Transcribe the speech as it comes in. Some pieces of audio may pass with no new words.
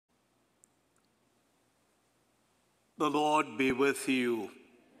The Lord be with you.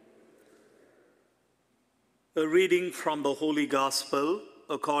 A reading from the Holy Gospel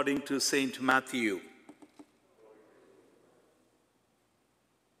according to Saint Matthew.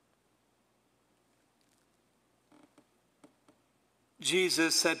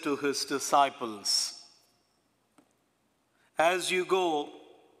 Jesus said to his disciples, "As you go,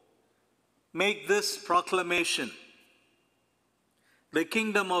 make this proclamation: the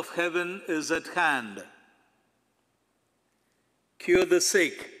kingdom of heaven is at hand. Cure the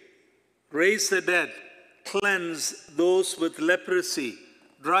sick, raise the dead, cleanse those with leprosy,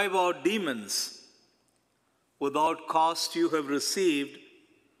 drive out demons. Without cost you have received,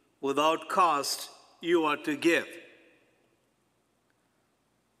 without cost you are to give.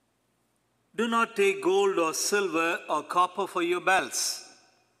 Do not take gold or silver or copper for your belts,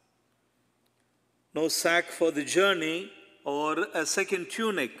 no sack for the journey, or a second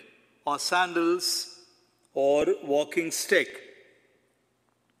tunic, or sandals, or walking stick.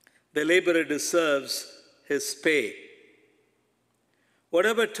 The laborer deserves his pay.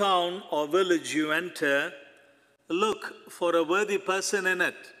 Whatever town or village you enter, look for a worthy person in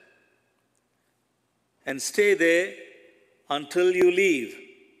it, and stay there until you leave.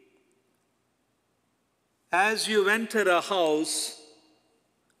 As you enter a house,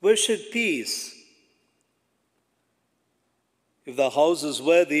 wish it peace. If the house is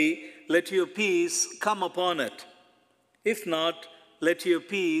worthy, let your peace come upon it. If not, let your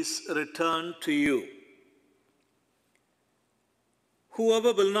peace return to you.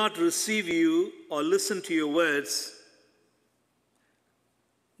 Whoever will not receive you or listen to your words,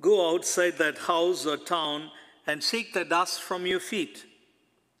 go outside that house or town and shake the dust from your feet.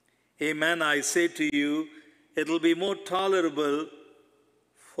 Amen, I say to you, it will be more tolerable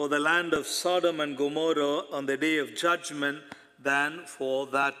for the land of Sodom and Gomorrah on the day of judgment than for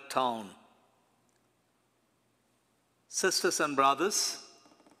that town." Sisters and brothers,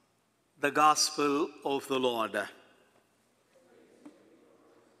 the Gospel of the Lord.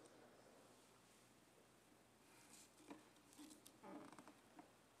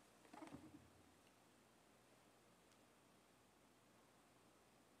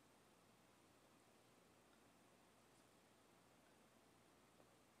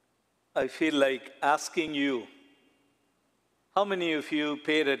 I feel like asking you, how many of you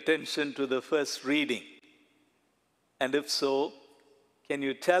paid attention to the first reading? And if so, can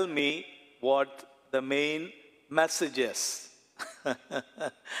you tell me what the main message is?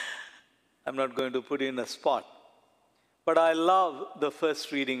 I'm not going to put you in a spot. But I love the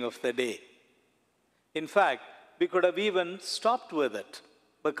first reading of the day. In fact, we could have even stopped with it,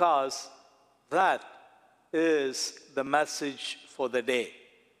 because that is the message for the day.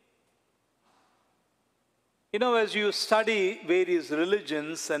 You know, as you study various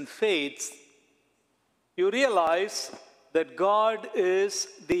religions and faiths, you realize that God is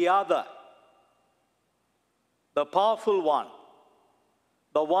the other, the powerful one,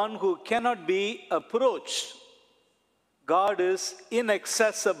 the one who cannot be approached. God is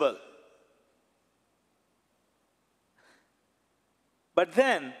inaccessible. But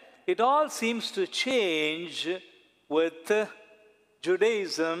then it all seems to change with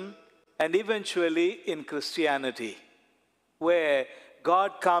Judaism and eventually in Christianity, where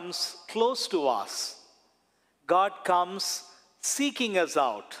God comes close to us. God comes seeking us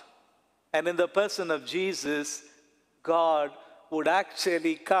out. And in the person of Jesus, God would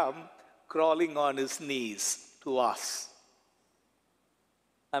actually come crawling on his knees to us.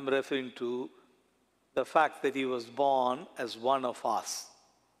 I'm referring to the fact that he was born as one of us.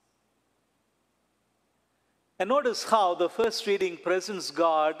 And notice how the first reading presents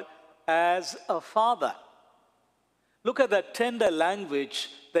God as a father. Look at that tender language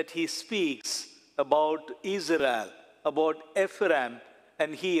that he speaks about Israel, about Ephraim,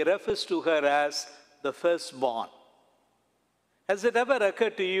 and he refers to her as the firstborn. Has it ever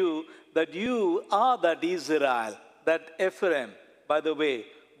occurred to you that you are that Israel, that Ephraim? By the way,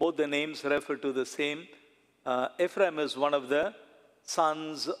 both the names refer to the same. Ephraim is one of the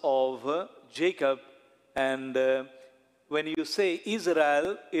sons of Jacob, and when you say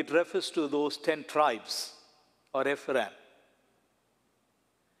Israel, it refers to those 10 tribes, or Ephraim.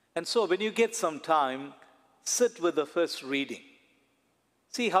 And so when you get some time, sit with the first reading.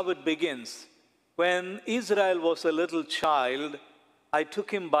 See how it begins. When Israel was a little child, I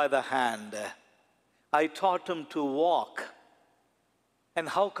took him by the hand. I taught him to walk. And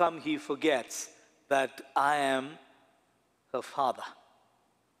how come he forgets that I am her father?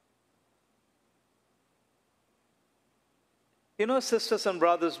 You know, sisters and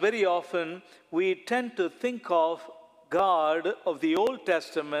brothers, very often we tend to think of God of the Old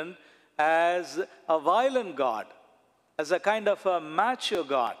Testament as a violent God as a kind of a macho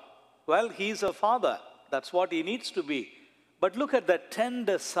God. Well, he's a father. That's what he needs to be. But look at the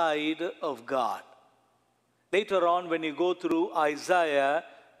tender side of God. Later on, when you go through Isaiah,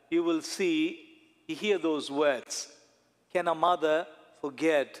 you will you hear those words. Can a mother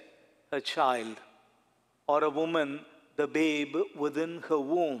forget her child, or a woman the babe within her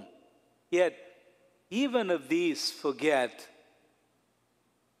womb? Yet, even if these forget,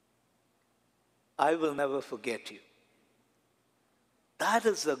 I will never forget you. That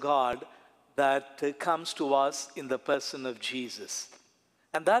is the God that comes to us in the person of Jesus.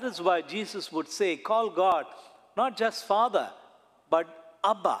 And that is why Jesus would say, call God not just Father, but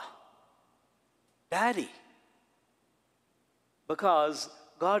Abba, Daddy. Because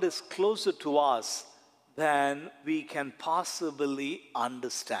God is closer to us than we can possibly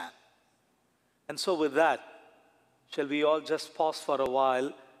understand. And so with that, shall we all just pause for a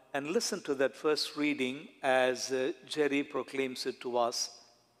while and listen to that first reading as Jerry proclaims it to us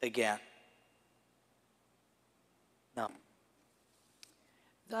again. Now.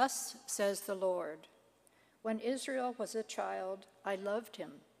 Thus says the Lord, when Israel was a child, I loved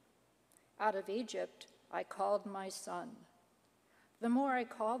him. Out of Egypt, I called my son. The more I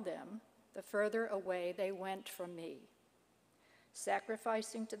called them, the further away they went from me,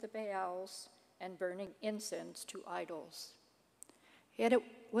 sacrificing to the Baals and burning incense to idols. Yet it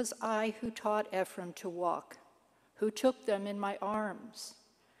was I who taught Ephraim to walk, who took them in my arms.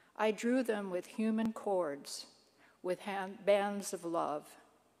 I drew them with human cords, with bands of love.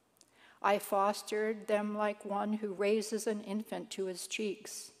 I fostered them like one who raises an infant to his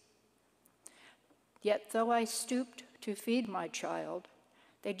cheeks. Yet though I stooped to feed my child,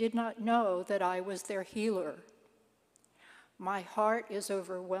 they did not know that I was their healer. My heart is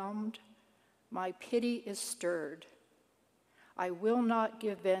overwhelmed, my pity is stirred. I will not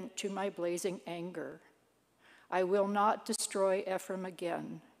give vent to my blazing anger. I will not destroy Ephraim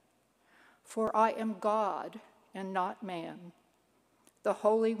again. For I am God and not man, the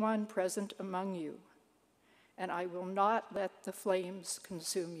Holy One present among you, and I will not let the flames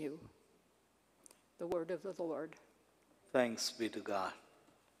consume you. The word of the Lord. Thanks be to God.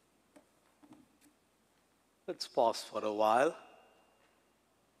 Let's pause for a while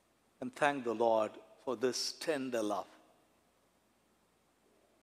and thank the Lord for this tender love.